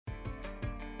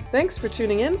Thanks for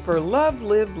tuning in for Love,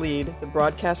 Live, Lead, the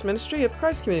broadcast ministry of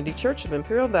Christ Community Church of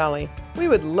Imperial Valley. We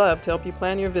would love to help you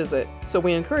plan your visit, so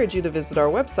we encourage you to visit our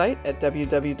website at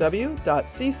www.ccciv.org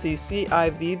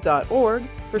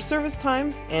for service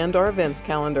times and our events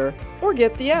calendar. Or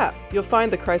get the app. You'll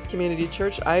find the Christ Community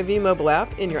Church IV mobile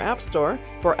app in your app store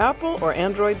for Apple or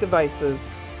Android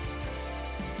devices.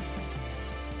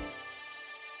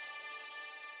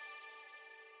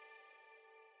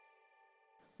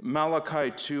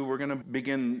 Malachi 2, we're going to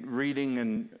begin reading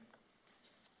in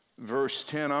verse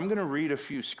 10. I'm going to read a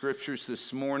few scriptures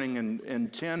this morning,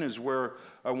 and 10 is where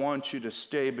I want you to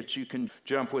stay, but you can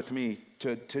jump with me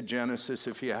to Genesis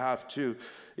if you have to.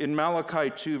 In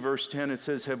Malachi 2, verse 10, it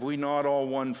says, "Have we not all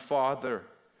one Father?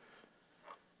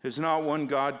 Has not one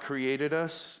God created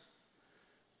us?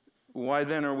 Why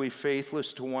then are we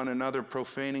faithless to one another,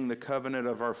 profaning the covenant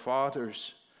of our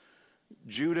fathers?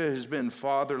 Judah has been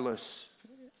fatherless,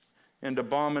 and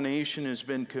abomination has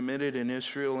been committed in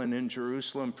Israel and in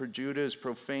Jerusalem, for Judah has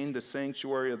profaned the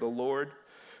sanctuary of the Lord,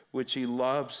 which he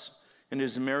loves, and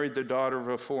has married the daughter of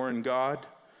a foreign god.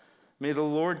 May the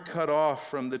Lord cut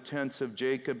off from the tents of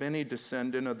Jacob any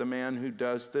descendant of the man who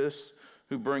does this,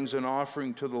 who brings an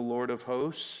offering to the Lord of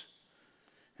hosts."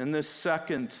 And this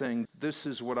second thing, this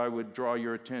is what I would draw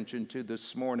your attention to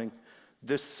this morning.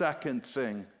 This second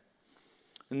thing.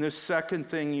 And this second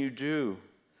thing you do,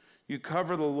 you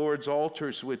cover the Lord's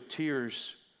altars with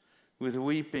tears, with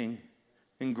weeping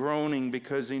and groaning,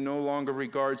 because he no longer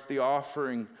regards the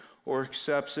offering or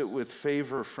accepts it with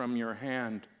favor from your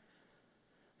hand.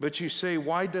 But you say,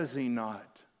 why does he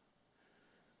not?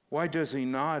 Why does he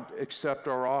not accept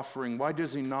our offering? Why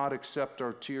does he not accept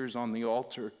our tears on the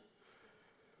altar?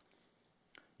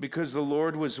 Because the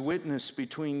Lord was witness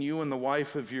between you and the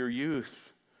wife of your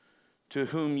youth, to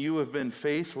whom you have been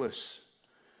faithless.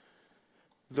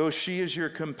 Though she is your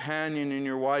companion and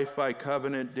your wife by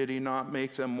covenant, did he not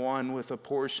make them one with a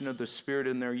portion of the Spirit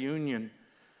in their union?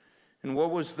 And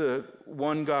what was the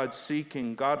one God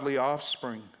seeking? Godly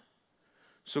offspring.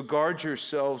 So guard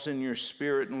yourselves in your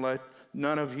spirit, and let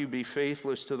none of you be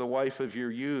faithless to the wife of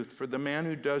your youth. For the man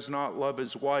who does not love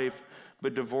his wife,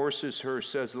 but divorces her,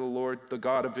 says the Lord, the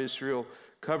God of Israel,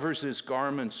 covers his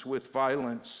garments with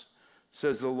violence,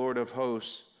 says the Lord of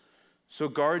hosts. So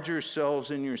guard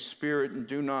yourselves in your spirit and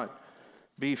do not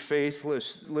be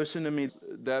faithless. Listen to me,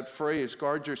 that phrase,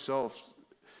 guard yourselves,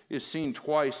 is seen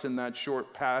twice in that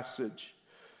short passage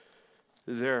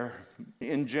there.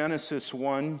 In Genesis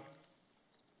 1,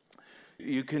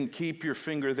 you can keep your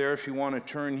finger there if you want to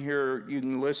turn here. You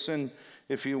can listen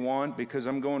if you want, because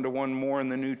I'm going to one more in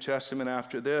the New Testament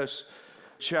after this.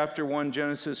 Chapter 1,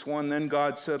 Genesis 1, "Then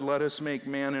God said, let us make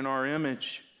man in our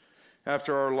image,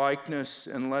 after our likeness,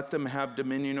 and let them have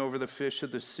dominion over the fish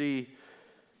of the sea,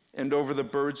 and over the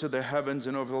birds of the heavens,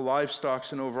 and over the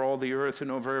livestock, and over all the earth,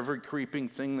 and over every creeping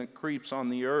thing that creeps on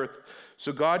the earth."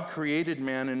 So God created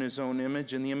man in his own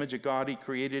image. In the image of God he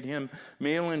created him.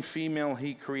 Male and female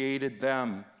he created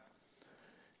them.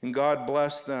 And God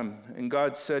blessed them. And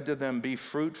God said to them, "Be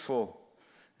fruitful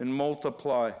and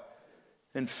multiply,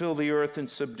 and fill the earth and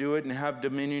subdue it, and have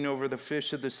dominion over the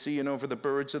fish of the sea, and over the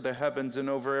birds of the heavens, and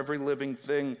over every living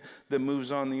thing that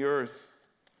moves on the earth."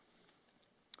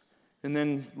 And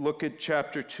then look at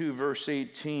chapter 2, verse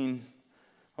 18.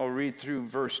 I'll read through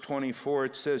verse 24.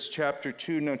 It says, chapter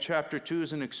 2. Now, chapter 2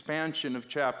 is an expansion of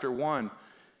chapter 1.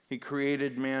 He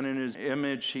created man in his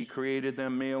image. He created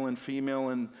them male and female.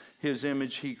 In his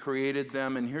image, he created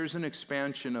them. And here's an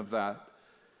expansion of that.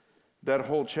 That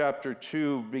whole chapter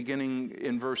 2, beginning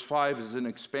in verse 5, is an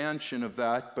expansion of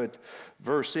that. But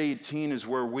verse 18 is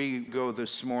where we go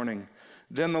this morning.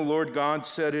 "Then the Lord God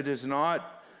said, it is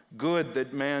not good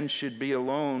that man should be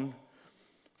alone,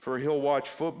 for he'll watch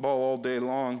football all day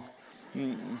long.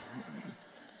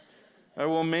 I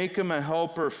will make him a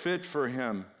helper fit for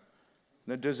him."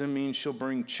 That doesn't mean she'll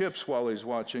bring chips while he's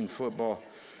watching football.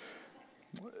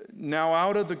 "Now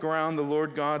out of the ground the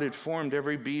Lord God had formed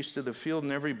every beast of the field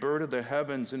and every bird of the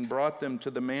heavens, and brought them to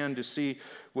the man to see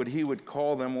what he would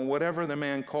call them. And whatever the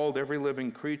man called every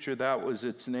living creature, that was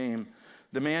its name.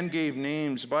 The man gave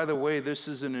names." By the way, this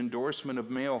is an endorsement of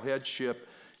male headship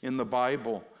in the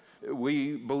Bible.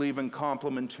 We believe in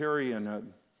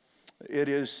complementarianism.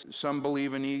 Some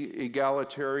believe in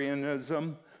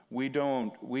egalitarianism. We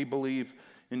don't. We believe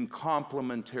in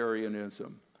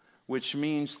complementarianism, which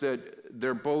means that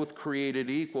they're both created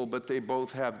equal, but they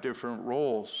both have different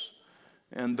roles.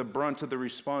 And the brunt of the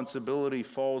responsibility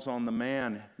falls on the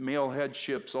man. Male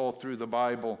headships all through the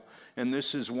Bible. And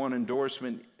this is one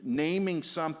endorsement. Naming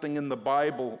something in the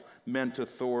Bible meant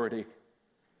authority.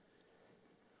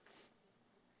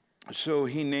 So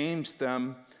he names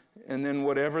them And then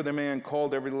whatever the man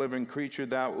called every living creature,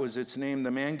 that was its name.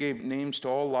 The man gave names to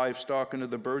all livestock and to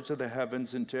the birds of the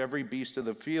heavens and to every beast of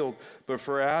the field. But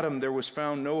for Adam there was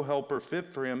found no helper fit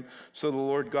for him. So the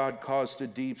Lord God caused a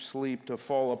deep sleep to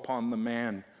fall upon the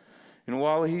man. And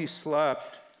while he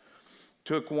slept,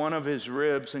 took one of his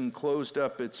ribs and closed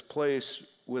up its place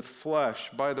with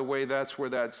flesh. By the way, that's where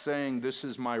that saying, "This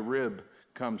is my rib,"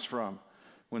 comes from.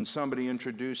 When somebody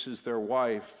introduces their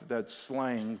wife, that's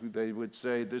slang, they would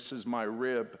say, "This is my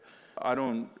rib." I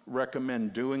don't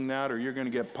recommend doing that, or you're going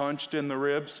to get punched in the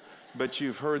ribs, but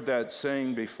you've heard that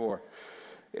saying before.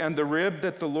 And the rib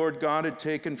that the Lord God had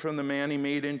taken from the man, he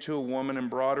made into a woman and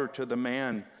brought her to the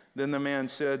man. Then the man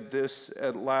said, "This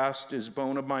at last is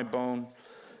bone of my bone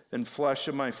and flesh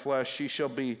of my flesh. She shall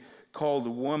be called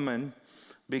woman,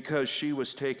 because she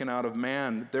was taken out of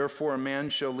man. Therefore a man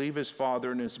shall leave his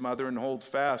father and his mother and hold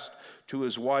fast to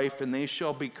his wife, and they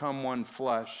shall become one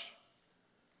flesh."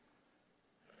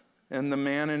 And the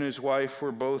man and his wife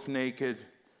were both naked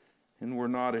and were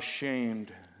not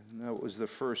ashamed. And that was the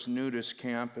first nudist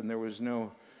camp, and there was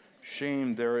no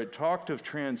shame there. It talked of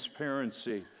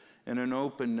transparency and an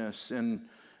openness and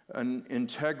an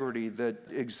integrity that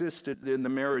existed in the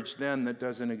marriage then that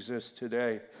doesn't exist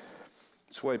today.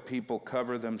 That's why people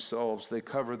cover themselves. They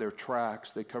cover their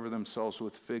tracks. They cover themselves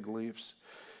with fig leaves.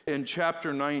 In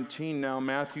chapter 19 now,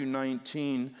 Matthew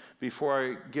 19, before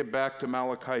I get back to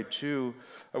Malachi 2,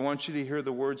 I want you to hear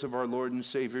the words of our Lord and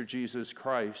Savior Jesus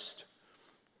Christ.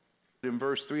 In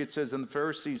verse 3 it says, "And the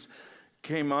Pharisees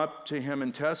came up to him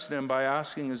and tested him by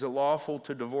asking, 'Is it lawful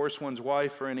to divorce one's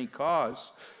wife for any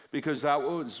cause?'" Because that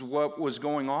was what was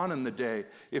going on in the day.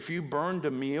 If you burned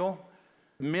a meal,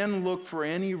 men look for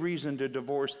any reason to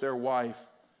divorce their wife.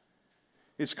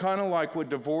 It's kind of like what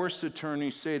divorce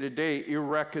attorneys say today,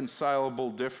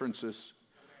 irreconcilable differences.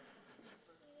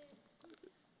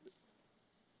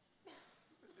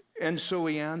 And so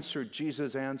he answered,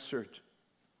 Jesus answered,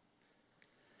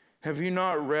 "Have you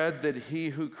not read that he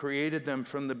who created them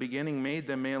from the beginning made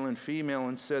them male and female,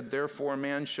 and said, 'Therefore a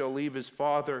man shall leave his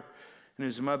father and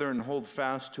his mother and hold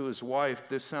fast to his wife'?"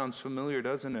 This sounds familiar,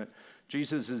 doesn't it?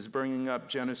 Jesus is bringing up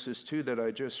Genesis 2 that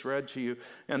I just read to you.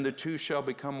 "And the two shall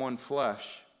become one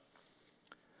flesh.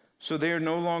 So they are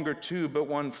no longer two, but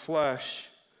one flesh.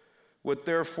 What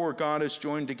therefore God has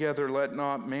joined together, let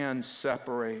not man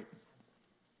separate."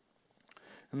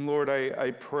 And Lord,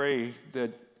 I pray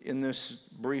that in this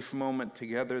brief moment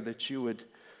together that you would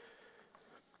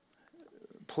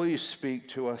please speak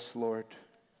to us, Lord.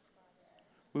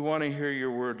 We want to hear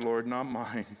your word, Lord, not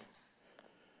mine.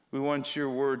 We want your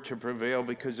word to prevail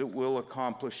because it will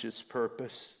accomplish its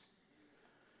purpose.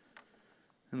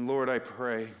 And Lord, I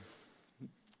pray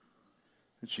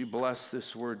that you bless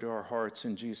this word to our hearts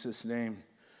in Jesus' name.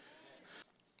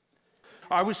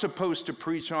 I was supposed to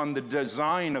preach on the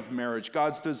design of marriage,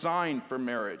 God's design for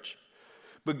marriage.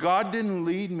 But God didn't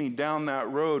lead me down that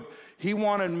road. He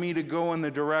wanted me to go in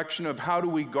the direction of how do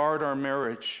we guard our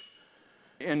marriage?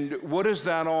 And what does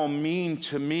that all mean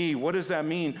to me? What does that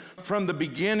mean? From the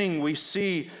beginning, we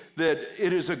see that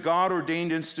it is a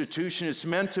God-ordained institution. It's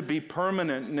meant to be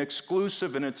permanent and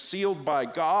exclusive, and it's sealed by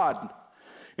God.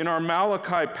 In our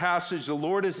Malachi passage, the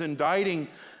Lord is indicting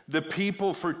the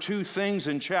people for two things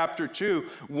in chapter 2.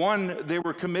 One, they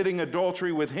were committing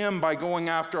adultery with him by going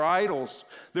after idols.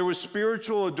 There was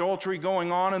spiritual adultery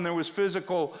going on, and there was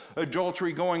physical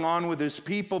adultery going on with his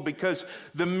people because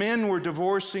the men were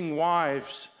divorcing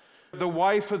wives, the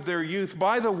wife of their youth.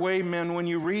 By the way, men, when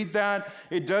you read that,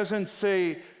 it doesn't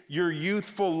say your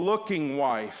youthful looking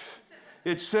wife.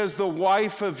 It says the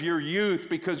wife of your youth,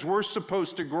 because we're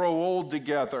supposed to grow old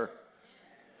together.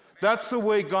 That's the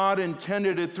way God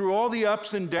intended it. Through all the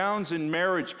ups and downs in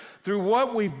marriage, through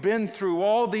what we've been through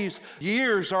all these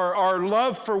years, our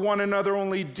love for one another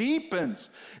only deepens.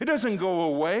 It doesn't go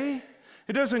away.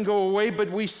 It doesn't go away, but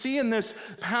we see in this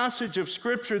passage of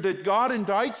Scripture that God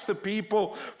indicts the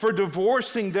people for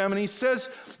divorcing them, and he says,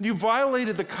 you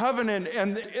violated the covenant,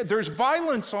 and there's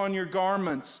violence on your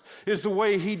garments, is the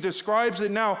way he describes it.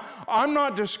 Now, I'm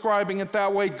not describing it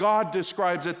that way. God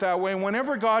describes it that way, and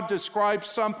whenever God describes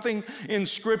something in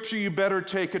Scripture, you better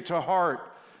take it to heart.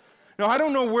 Now, I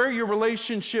don't know where your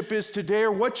relationship is today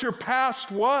or what your past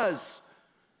was.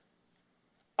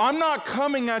 I'm not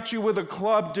coming at you with a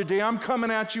club today. I'm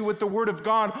coming at you with the Word of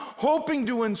God, hoping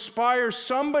to inspire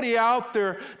somebody out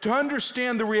there to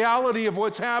understand the reality of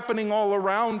what's happening all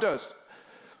around us.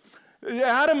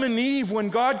 Adam and Eve, when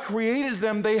God created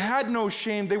them, they had no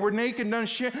shame. They were naked and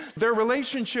unashamed. Their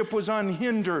relationship was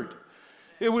unhindered.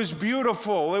 It was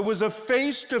beautiful. It was a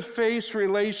face-to-face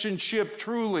relationship,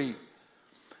 truly.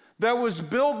 that was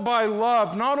built by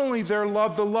love, not only their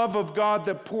love, the love of God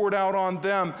that poured out on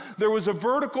them. There was a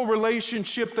vertical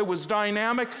relationship that was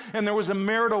dynamic, and there was a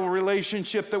marital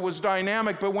relationship that was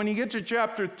dynamic. But when you get to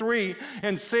chapter 3,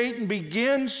 and Satan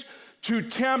begins to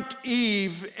tempt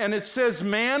Eve, and it says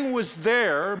man was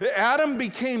there, Adam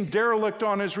became derelict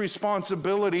on his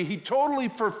responsibility. He totally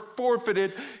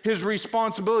forfeited his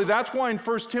responsibility. That's why in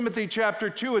 1 Timothy chapter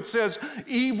 2 it says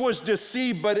Eve was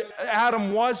deceived, but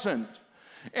Adam wasn't.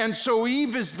 And so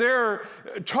Eve is there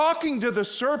talking to the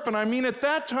serpent. I mean, at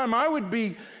that time I would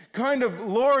be kind of,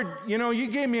 Lord, you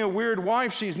gave me a weird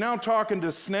wife. She's now talking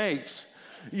to snakes.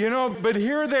 But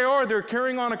here they are, they're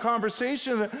carrying on a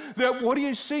conversation that what do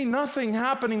you see? Nothing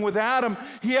happening with Adam.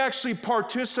 He actually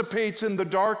participates in the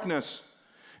darkness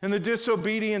and the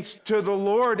disobedience to the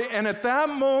Lord. And at that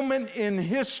moment in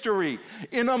history,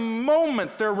 in a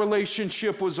moment, their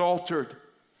relationship was altered.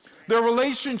 Their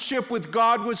relationship with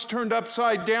God was turned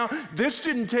upside down. This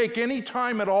didn't take any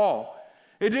time at all.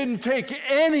 It didn't take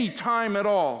any time at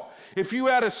all. If you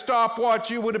had a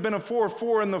stopwatch, it would have been a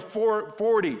 4.4 in the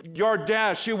 40-yard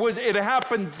dash. It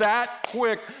happened that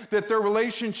quick that their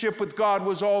relationship with God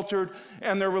was altered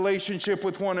and their relationship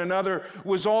with one another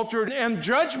was altered. And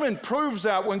judgment proves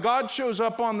that when God shows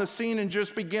up on the scene and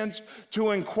just begins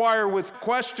to inquire with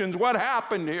questions, what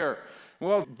happened here?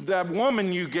 Well, that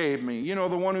woman you gave me,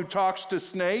 the one who talks to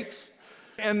snakes.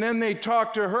 And then they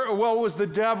talk to her. Well, it was the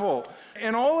devil.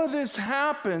 And all of this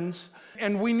happens,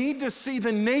 and we need to see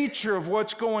the nature of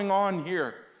what's going on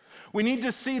here. We need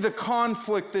to see the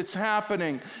conflict that's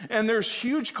happening. And there's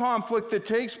huge conflict that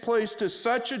takes place to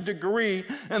such a degree,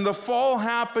 and the fall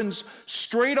happens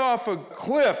straight off a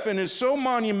cliff and is so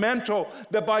monumental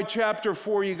that by chapter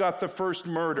 4 you got the first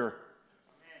murder.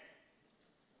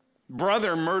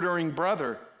 Brother murdering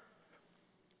brother.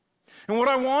 And what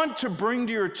I want to bring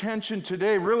to your attention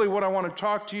today, really what I want to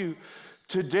talk to you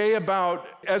today about,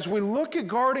 as we look at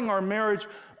guarding our marriage,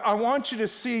 I want you to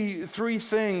see three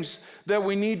things that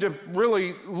we need to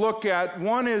really look at.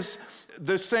 One is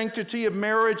the sanctity of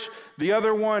marriage. The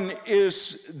other one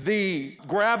is the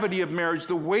gravity of marriage,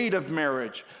 the weight of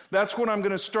marriage. That's what I'm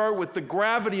going to start with, the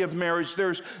gravity of marriage.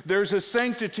 There's a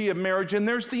sanctity of marriage, and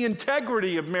there's the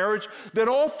integrity of marriage that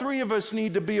all three of us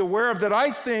need to be aware of, that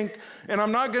I think, and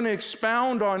I'm not going to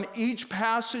expound on each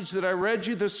passage that I read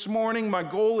you this morning. My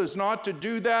goal is not to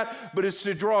do that, but it's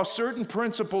to draw certain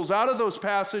principles out of those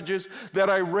passages that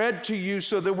I read to you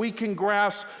so that we can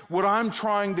grasp what I'm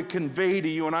trying to convey to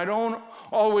you. And I don't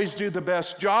always do the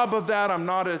best job of that. I'm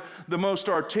not the most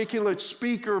articulate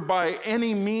speaker by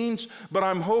any means, but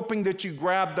I'm hoping that you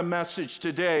grab the message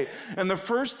today. And the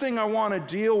first thing I want to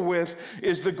deal with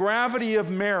is the gravity of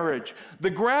marriage. The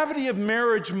gravity of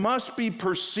marriage must be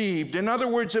perceived. In other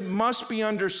words, it must be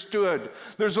understood.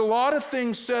 There's a lot of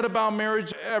things said about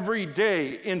marriage every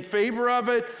day, in favor of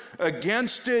it,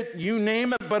 against it, you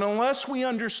name it, but unless we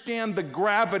understand the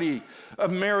gravity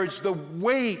of marriage, the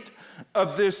weight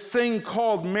of this thing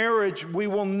called marriage, we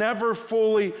will never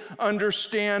fully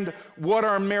understand what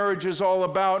our marriage is all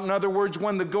about. In other words,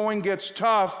 when the going gets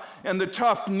tough and the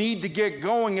tough need to get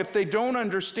going, if they don't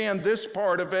understand this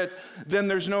part of it, then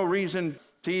there's no reason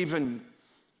to even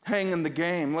hang in the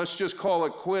game. Let's just call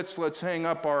it quits. Let's hang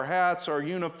up our hats, our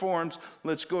uniforms.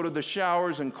 Let's go to the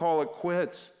showers and call it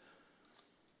quits.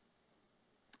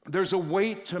 There's a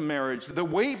weight to marriage. The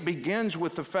weight begins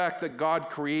with the fact that God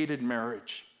created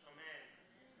marriage.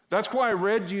 That's why I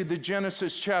read to you the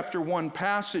Genesis chapter 1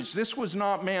 passage. This was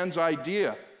not man's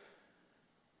idea.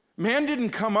 Man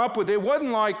didn't come up with it. It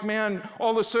wasn't like, man,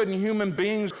 all of a sudden human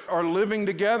beings are living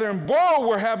together and, whoa,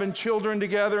 we're having children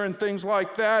together and things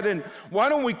like that. And why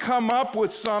don't we come up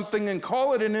with something and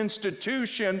call it an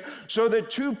institution so that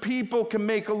two people can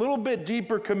make a little bit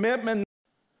deeper commitment?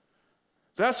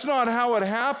 That's not how it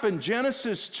happened.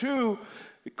 Genesis 2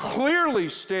 clearly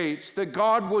states that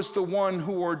God was the one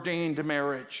who ordained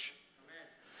marriage.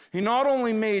 He not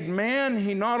only made man,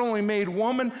 he not only made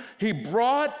woman, he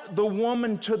brought the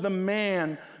woman to the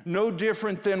man, no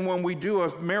different than when we do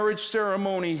a marriage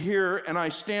ceremony here and I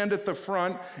stand at the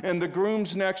front and the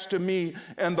groom's next to me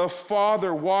and the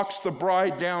father walks the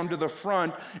bride down to the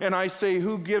front and I say,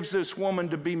 who gives this woman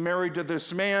to be married to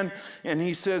this man? And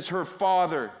he says, her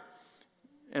father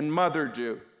and mother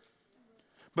do.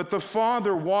 But the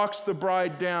father walks the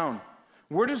bride down.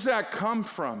 Where does that come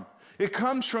from? It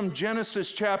comes from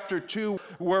Genesis chapter 2,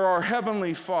 where our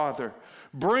heavenly Father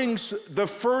brings the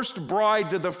first bride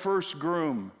to the first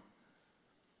groom.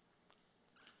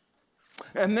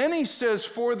 And then he says,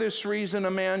 for this reason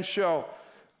a man shall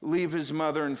leave his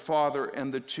mother and father,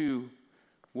 and the two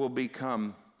will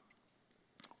become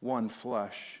one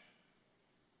flesh.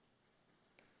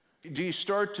 Do you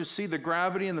start to see the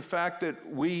gravity in the fact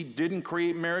that we didn't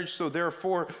create marriage, so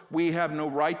therefore we have no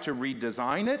right to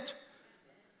redesign it?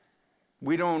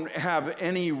 We don't have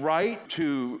any right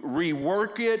to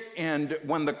rework it, and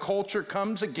when the culture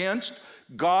comes against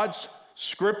God's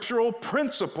scriptural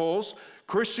principles,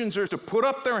 Christians are to put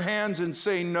up their hands and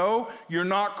say, no, you're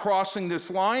not crossing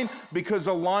this line because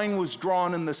a line was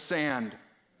drawn in the sand.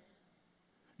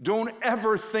 Don't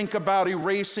ever think about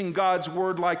erasing God's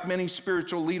word like many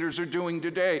spiritual leaders are doing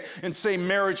today and say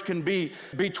marriage can be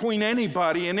between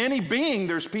anybody and any being.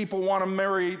 There's people want to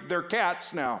marry their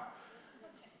cats now.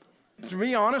 To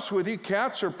be honest with you,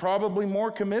 cats are probably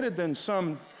more committed than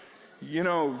some,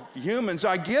 humans.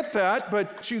 I get that,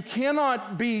 but you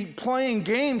cannot be playing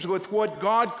games with what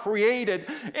God created.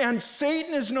 And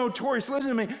Satan is notorious.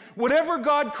 Listen to me. Whatever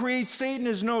God creates, Satan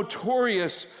is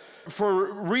notorious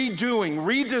for redoing,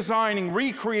 redesigning,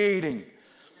 recreating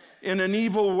in an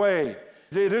evil way.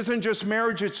 It isn't just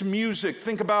marriage, it's music.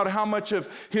 Think about how much of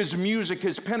his music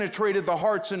has penetrated the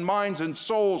hearts and minds and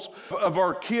souls of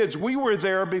our kids. We were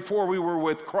there before we were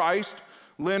with Christ.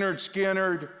 Leonard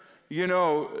Skinner,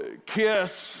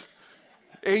 Kiss,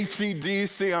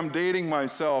 AC/DC. I'm dating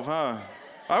myself, huh?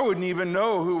 I wouldn't even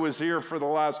know who was here for the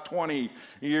last 20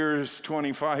 years,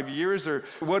 25 years or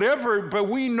whatever, but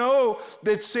we know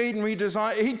that Satan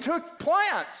redesigned. He took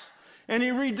plants and he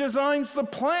redesigns the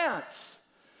plants.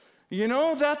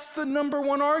 That's the number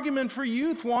one argument for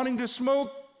youth wanting to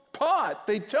smoke pot.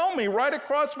 They tell me right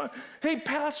across hey,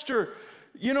 pastor,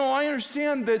 I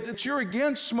understand that you're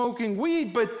against smoking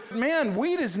weed, but man,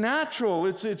 weed is natural.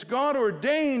 It's God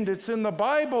ordained. It's in the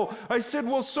Bible. I said,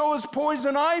 well, so is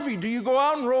poison ivy. Do you go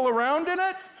out and roll around in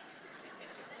it?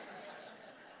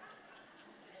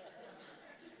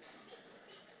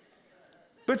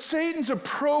 But Satan's a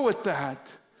pro at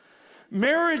that.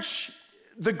 Marriage,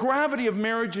 the gravity of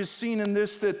marriage is seen in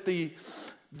this, that the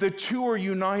two are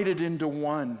united into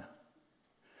one.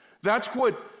 That's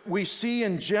what we see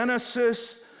in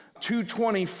Genesis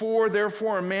 2:24.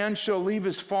 Therefore a man shall leave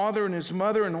his father and his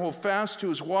mother and hold fast to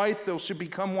his wife. They shall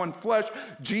become one flesh.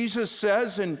 Jesus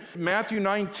says in Matthew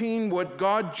 19, what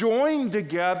God joined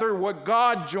together,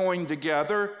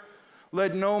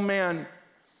 let no man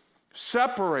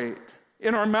separate.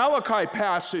 In our Malachi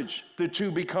passage, the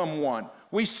two become one.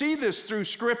 We see this through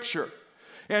Scripture.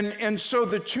 And so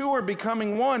the two are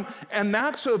becoming one, and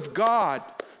that's of God.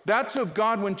 That's of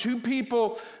God. When two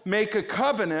people make a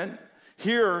covenant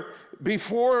here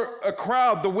before a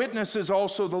crowd, the witness is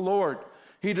also the Lord.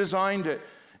 He designed it.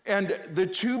 And the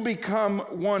two become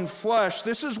one flesh.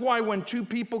 This is why when two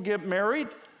people get married,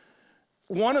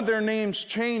 one of their names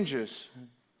changes.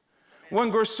 When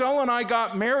Griselle and I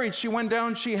got married, she went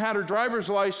down, she had her driver's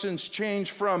license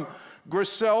changed from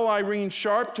Griselle Irene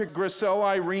Sharp to Griselle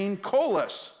Irene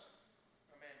Colas.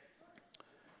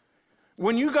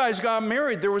 When you guys got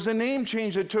married, there was a name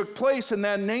change that took place, and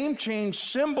that name change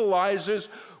symbolizes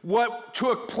what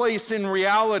took place in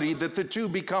reality, that the two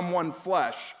become one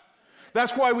flesh.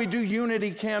 That's why we do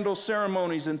unity candle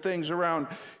ceremonies and things around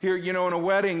here. In a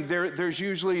wedding, there's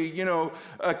usually,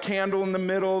 a candle in the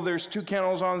middle. There's two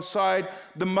candles on the side.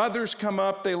 The mothers come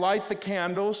up, they light the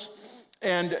candles,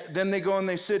 and then they go and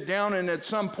they sit down, and at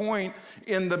some point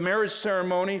in the marriage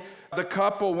ceremony, the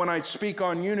couple, when I speak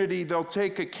on unity, they'll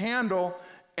take a candle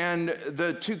and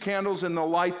the two candles, and they'll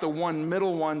light the one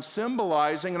middle one,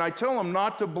 symbolizing, and I tell them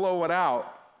not to blow it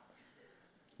out.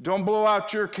 Don't blow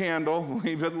out your candle,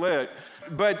 leave it lit.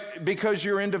 But because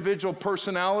your individual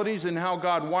personalities and how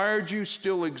God wired you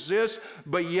still exist,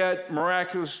 but yet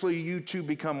miraculously you two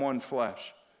become one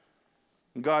flesh.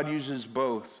 And God uses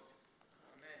both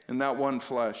in that one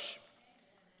flesh.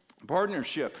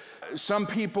 Partnership. Some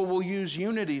people will use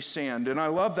unity sand, and I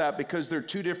love that because they're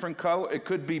two different colors. It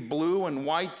could be blue and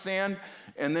white sand,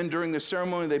 and then during the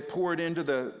ceremony they pour it into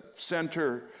the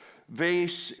center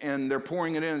vase, and they're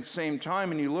pouring it in at the same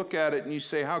time, and you look at it and you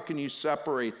say, how can you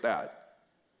separate that?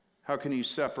 How can you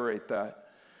separate that?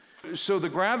 So the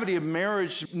gravity of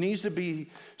marriage needs to be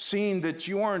seen that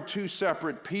you aren't two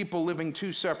separate people living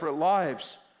two separate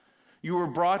lives. You were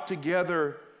brought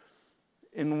together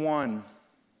in one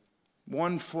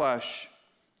flesh.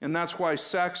 And that's why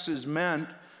sex is meant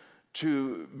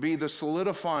to be the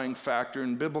solidifying factor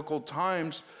in biblical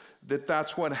times,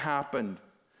 that's what happened.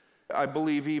 I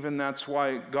believe even that's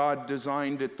why God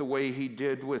designed it the way he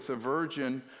did with a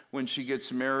virgin when she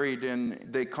gets married and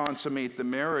they consummate the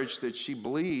marriage, that she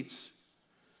bleeds,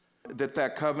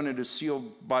 that covenant is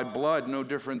sealed by blood, no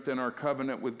different than our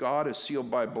covenant with God is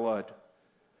sealed by blood.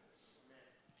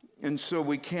 And so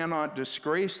we cannot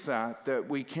disgrace that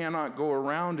we cannot go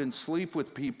around and sleep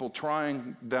with people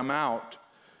trying them out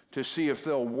to see if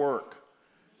they'll work.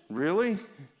 Really?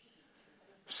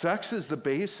 Sex is the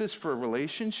basis for a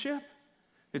relationship?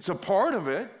 It's a part of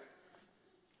it.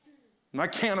 And I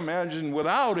can't imagine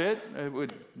without it, it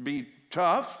would be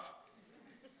tough.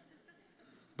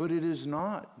 But it is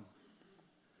not.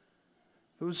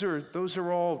 Those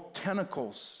are all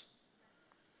tentacles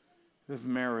of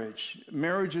marriage.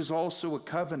 Marriage is also a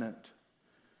covenant.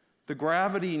 The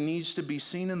gravity needs to be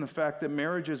seen in the fact that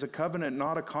marriage is a covenant,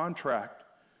 not a contract.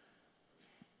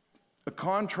 A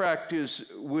contract is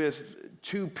with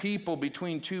two people,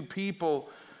 between two people,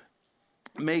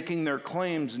 making their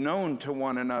claims known to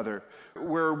one another.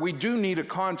 Where we do need a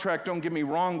contract, don't get me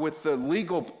wrong, with the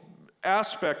legal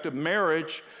aspect of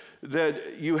marriage,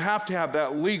 that you have to have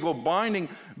that legal binding.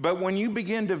 But when you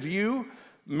begin to view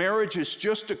marriage as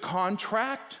just a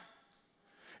contract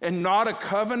and not a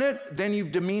covenant, then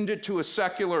you've demeaned it to a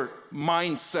secular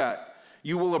mindset.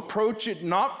 You will approach it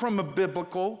not from a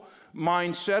biblical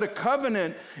mindset. A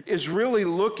covenant is really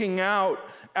looking out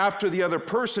after the other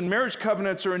person. Marriage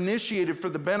covenants are initiated for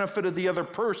the benefit of the other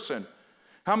person.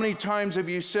 How many times have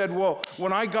you said, well,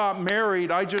 when I got married,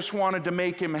 I just wanted to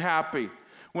make him happy.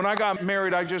 When I got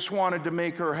married, I just wanted to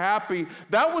make her happy.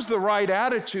 That was the right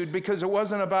attitude because it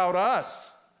wasn't about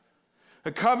us.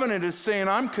 A covenant is saying,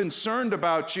 I'm concerned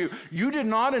about you. You did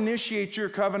not initiate your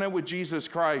covenant with Jesus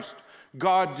Christ.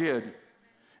 God did.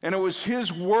 And it was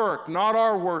his work, not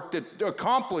our work, that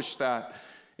accomplished that.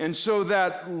 And so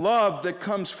that love that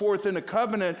comes forth in a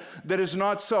covenant that is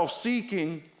not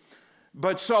self-seeking,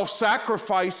 but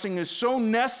self-sacrificing is so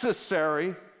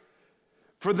necessary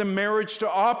for the marriage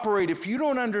to operate. If you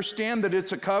don't understand that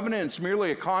it's a covenant, it's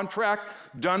merely a contract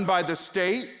done by the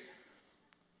state,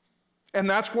 and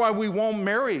that's why we won't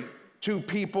marry two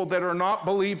people that are not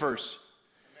believers.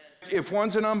 If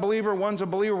one's an unbeliever, one's a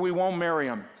believer, we won't marry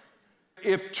them.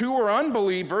 If two are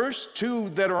unbelievers, two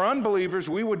that are unbelievers,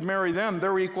 we would marry them.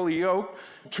 They're equally yoked.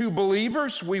 Two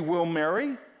believers, we will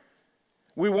marry.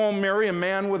 We won't marry a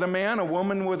man with a man, a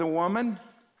woman with a woman,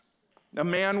 a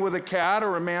man with a cat,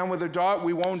 or a man with a dog.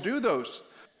 We won't do those.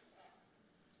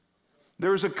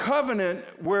 There's a covenant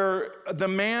where the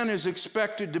man is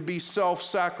expected to be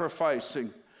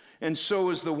self-sacrificing, and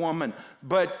so is the woman.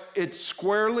 But it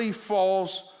squarely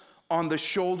falls on the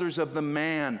shoulders of the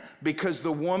man, because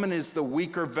the woman is the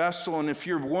weaker vessel. And if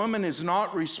your woman is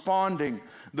not responding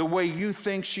the way you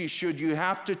think she should, you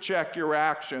have to check your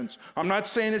actions. I'm not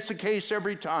saying it's the case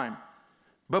every time,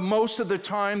 but most of the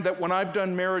time that when I've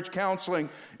done marriage counseling,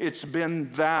 it's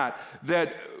been that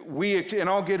and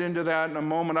I'll get into that in a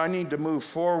moment. I need to move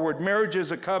forward. Marriage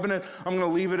is a covenant. I'm going to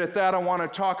leave it at that. I want to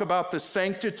talk about the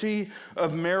sanctity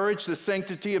of marriage. The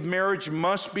sanctity of marriage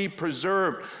must be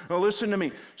preserved. Now listen to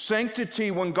me.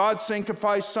 Sanctity, when God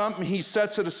sanctifies something, he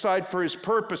sets it aside for his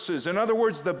purposes. In other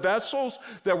words, the vessels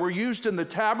that were used in the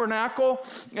tabernacle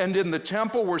and in the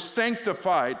temple were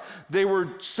sanctified. They were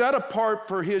set apart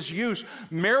for his use.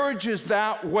 Marriage is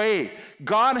that way.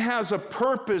 God has a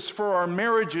purpose for our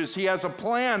marriages. He has a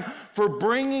plan for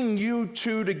bringing you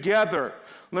two together.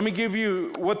 Let me give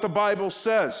you what the Bible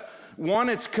says. One,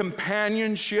 it's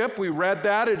companionship. We read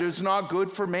that. It is not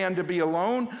good for man to be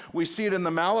alone. We see it in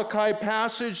the Malachi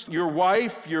passage. Your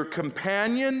wife, your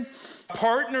companion.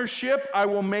 Partnership, I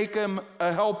will make him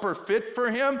a helper fit for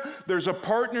him. There's a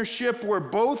partnership where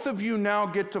both of you now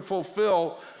get to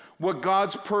fulfill what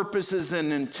God's purposes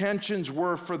and intentions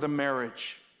were for the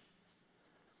marriage.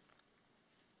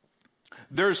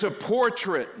 There's a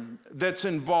portrait that's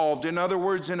involved. In other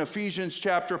words, in Ephesians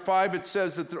chapter 5, it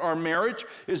says that our marriage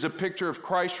is a picture of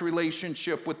Christ's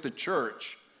relationship with the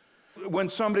church. When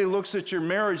somebody looks at your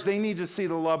marriage, they need to see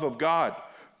the love of God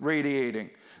radiating.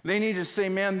 They need to say,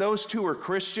 man, those two are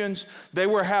Christians. They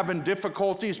were having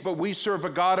difficulties, but we serve a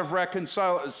God of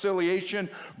reconciliation,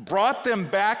 brought them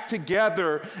back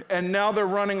together, and now they're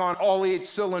running on all 8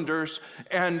 cylinders,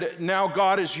 and now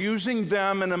God is using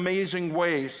them in amazing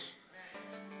ways.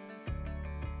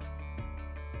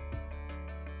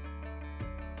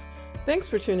 Thanks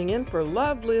for tuning in for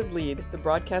Love, Live, Lead, the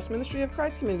broadcast ministry of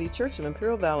Christ Community Church of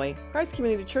Imperial Valley. Christ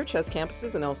Community Church has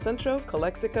campuses in El Centro,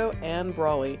 Calexico, and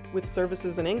Brawley, with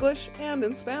services in English and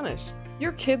in Spanish.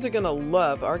 Your kids are going to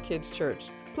love our kids' church.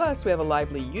 Plus, we have a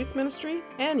lively youth ministry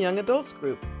and young adults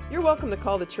group. You're welcome to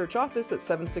call the church office at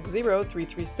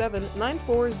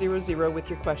 760-337-9400 with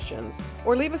your questions,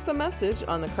 or leave us a message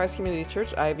on the Christ Community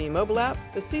Church IV mobile app,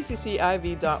 the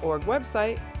ccciv.org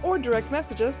website, or direct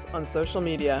message us on social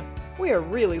media. We are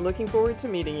really looking forward to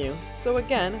meeting you. So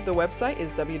again, the website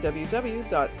is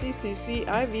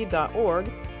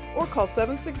www.cccciv.org, or call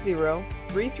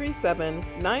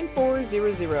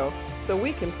 760-337-9400 so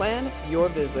we can plan your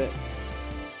visit.